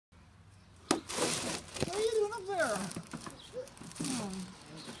there. Oh.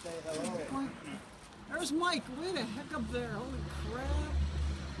 There's Mike, way the heck up there. Holy crap.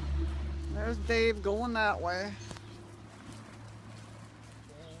 There's Dave going that way.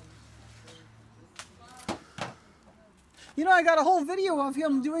 You know, I got a whole video of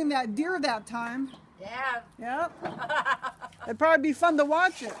him doing that deer that time. Yeah. Yep. It'd probably be fun to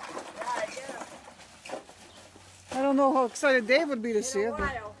watch it. Yeah, I do. I don't know how excited Dave would be to see it.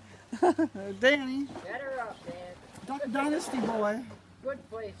 But Danny. Better up, Dad. Duck Dynasty boy. Good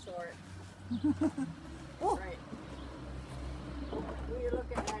place for it. Oh. Right. Who are you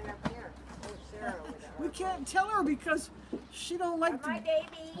looking at up here? Oh, Sarah with her. We can't tell her because she don't like My to.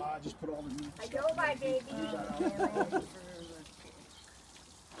 baby. Just put all the meat. I know my baby. What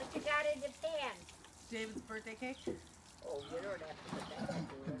you got in the pan? David's birthday cake. Oh, you don't have to put that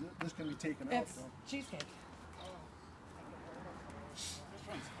into it. This can be taken out. It's cheesecake. This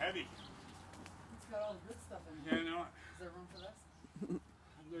one's heavy. It's got all the good stuff in it. Yeah, no, Is there room for this?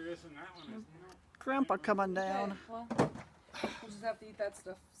 there isn't that one, isn't there? Grandpa coming down. Okay, well, we'll just have to eat that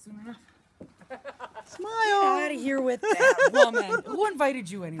stuff soon enough. Smile. Out of here with that woman. Who invited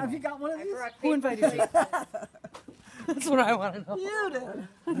you anyway? Have you got one of I these? brought Who invited you? That's what I want to know. You did.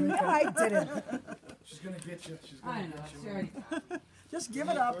 No, I didn't. She's gonna get you. She's I gonna know. get She you. already. Just give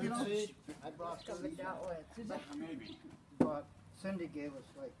it up, you know. I brought coming down with. Maybe. But Cindy gave us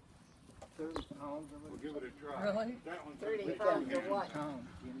like 30 pounds of We'll it. give it a try. Really? That one's 30 big. pounds of what? Pounds,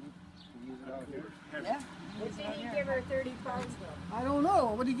 you know, to use it out here. Heavy. Yeah. What did he give her 30 pounds of? I don't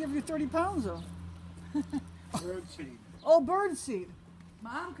know. What did he give you 30 pounds of? Bird seed. Oh, bird seed.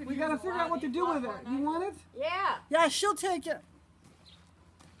 Mom could We use gotta a figure lot out what to of do with it. popcorn You on want it? Yeah, Yeah, she'll take it.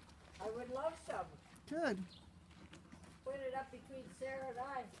 I would love some. Good. Put it up between Sarah and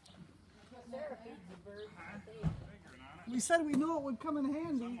I. Sarah feeds the birds. I think. Figuring on it. We said we knew it would come in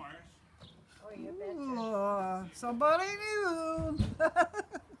handy. Somewhere. Oh, you betcha. Somebody knew.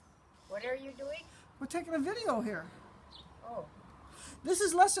 What are you doing? We're taking a video here. Oh, This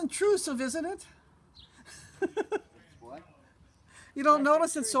is less intrusive, isn't it? What? You don't Less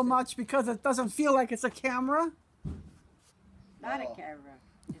notice it so much because it doesn't feel like it's a camera. not a Oh. camera.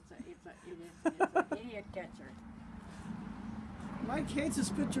 It's an idiot catcher. Mike hates his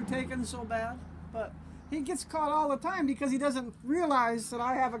picture taken so bad, but he gets caught all the time because he doesn't realize that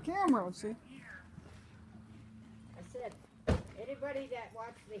I have a camera, see? I said, anybody that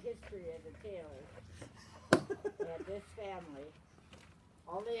watched the history of the Taylors and this family,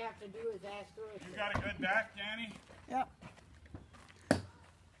 all they have to do is ask her. You got a good back, Danny? Yep.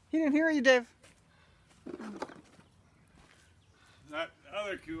 He didn't hear you, Dave. That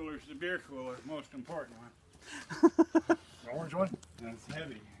other cooler's the beer cooler, most important one. The orange one? That's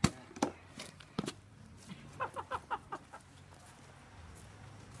heavy.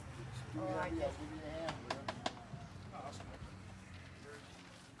 Oh, I just,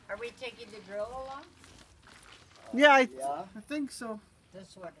 are we taking the drill along? Yeah, Yeah, I think so.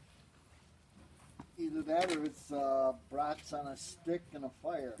 This one. either that or it's brats on a stick and a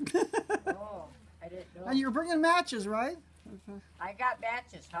fire. Oh, I didn't know. And you're bringing matches, right? I got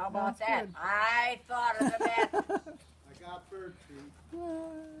matches. How about That's that? good. I thought of the matches. I got bird feed.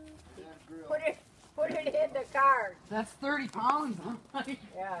 That grill. Put it in the car. That's 30 pounds.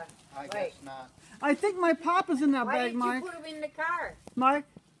 Yeah. I guess Wait. not. I think my pop is in that Why bag, did you Mike. put them in the car? Mike,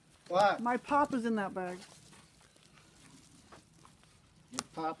 What? my pop is in that bag. Your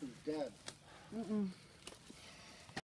pop is dead.